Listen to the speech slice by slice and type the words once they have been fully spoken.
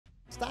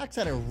Stocks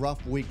had a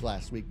rough week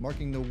last week,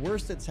 marking the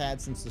worst it's had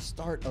since the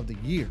start of the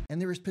year.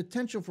 And there is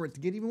potential for it to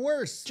get even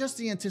worse. Just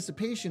the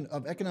anticipation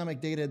of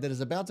economic data that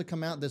is about to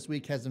come out this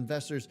week has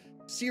investors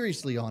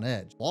seriously on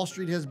edge. Wall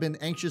Street has been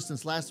anxious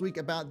since last week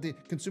about the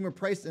Consumer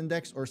Price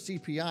Index, or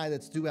CPI,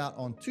 that's due out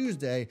on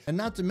Tuesday. And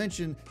not to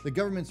mention, the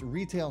government's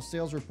retail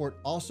sales report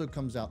also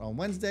comes out on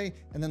Wednesday,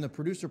 and then the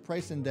Producer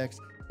Price Index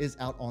is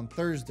out on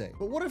Thursday.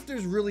 But what if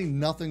there's really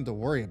nothing to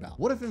worry about?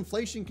 What if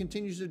inflation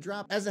continues to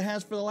drop as it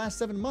has for the last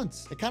 7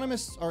 months?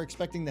 Economists are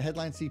expecting the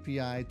headline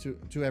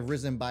CPI to have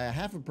risen by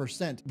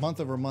 0.5%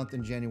 month over month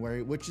in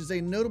January, which is a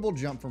notable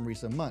jump from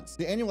recent months.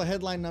 The annual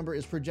headline number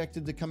is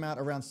projected to come out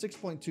around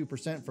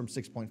 6.2% from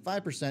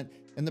 6.5%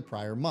 in the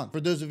prior month. For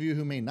those of you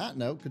who may not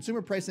know,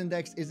 Consumer Price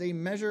Index is a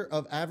measure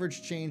of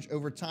average change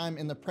over time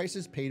in the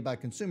prices paid by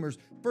consumers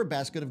for a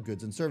basket of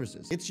goods and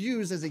services. It's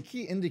used as a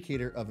key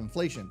indicator of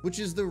inflation, which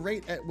is the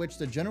rate at which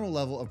the general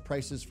level of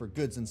prices for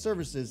goods and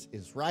services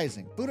is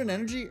rising. Food and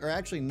energy are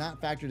actually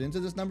not factored into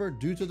this number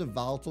due to the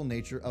volatile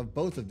nature of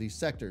both of these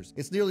sectors.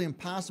 It's nearly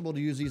impossible to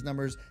use these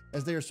numbers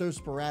as they are so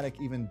sporadic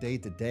even day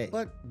to day.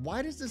 But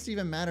why does this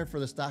even matter for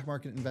the stock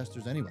market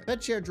investors anyway? Fed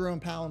Chair Jerome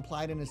Powell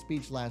implied in his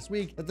speech last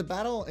week that the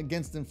battle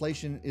against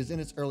inflation is in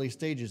its early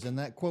stages and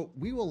that, quote,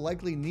 we will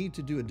likely need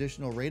to do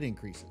additional rate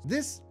increases.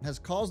 This has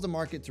caused the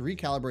market to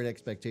recalibrate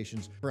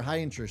expectations for high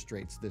interest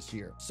rates this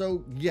year.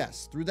 So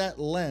yes, through that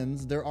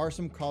lens, there are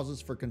some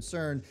causes for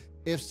concern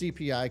if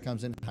CPI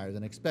comes in higher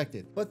than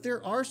expected. But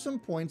there are some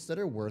points that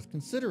are worth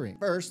considering.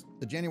 First,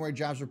 the January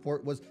jobs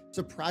report was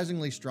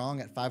surprisingly strong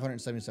at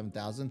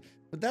 577,000,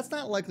 but that's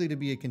not likely to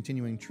be a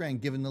continuing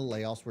trend given the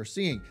layoffs we're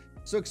seeing.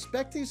 So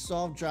expect a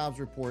soft jobs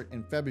report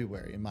in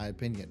February, in my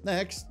opinion.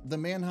 Next, the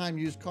Manheim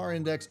used car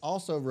index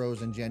also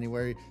rose in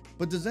January,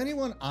 but does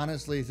anyone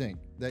honestly think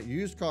that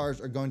used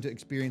cars are going to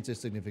experience a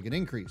significant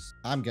increase?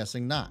 I'm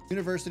guessing not.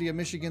 University of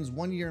Michigan's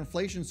one-year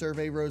inflation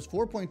survey rose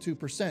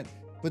 4.2%,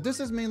 but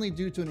this is mainly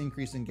due to an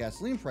increase in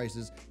gasoline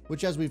prices,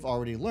 which, as we've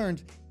already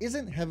learned,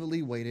 isn't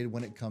heavily weighted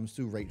when it comes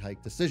to rate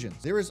hike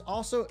decisions. There is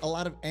also a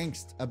lot of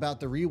angst about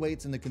the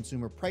reweights in the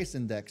Consumer Price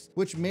Index,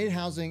 which made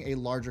housing a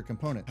larger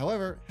component.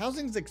 However,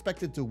 housing is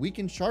expected to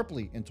weaken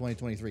sharply in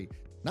 2023,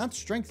 not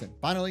strengthen.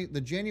 Finally, the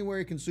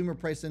January Consumer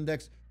Price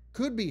Index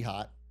could be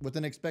hot, with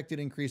an expected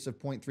increase of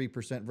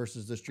 0.3%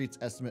 versus the street's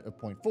estimate of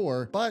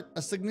 0.4%, but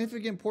a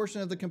significant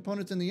portion of the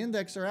components in the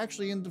index are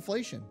actually in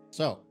deflation.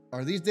 So,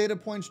 are these data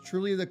points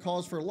truly the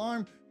cause for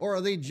alarm, or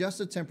are they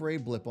just a temporary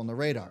blip on the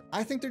radar?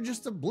 I think they're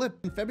just a blip.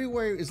 And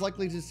February is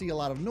likely to see a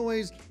lot of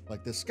noise,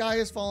 like the sky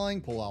is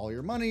falling, pull all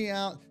your money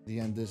out, the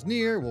end is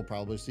near, we'll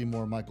probably see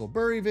more Michael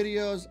Burry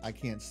videos, I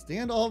can't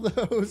stand all of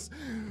those,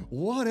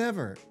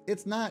 whatever.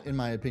 It's not, in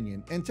my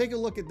opinion. And take a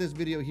look at this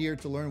video here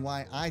to learn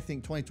why I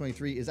think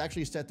 2023 is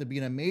actually set to be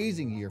an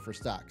amazing year for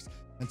stocks.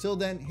 Until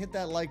then, hit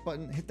that like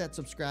button, hit that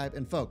subscribe,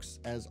 and folks,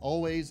 as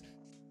always,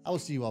 I will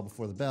see you all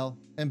before the bell,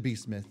 and B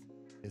Smith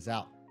is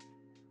out.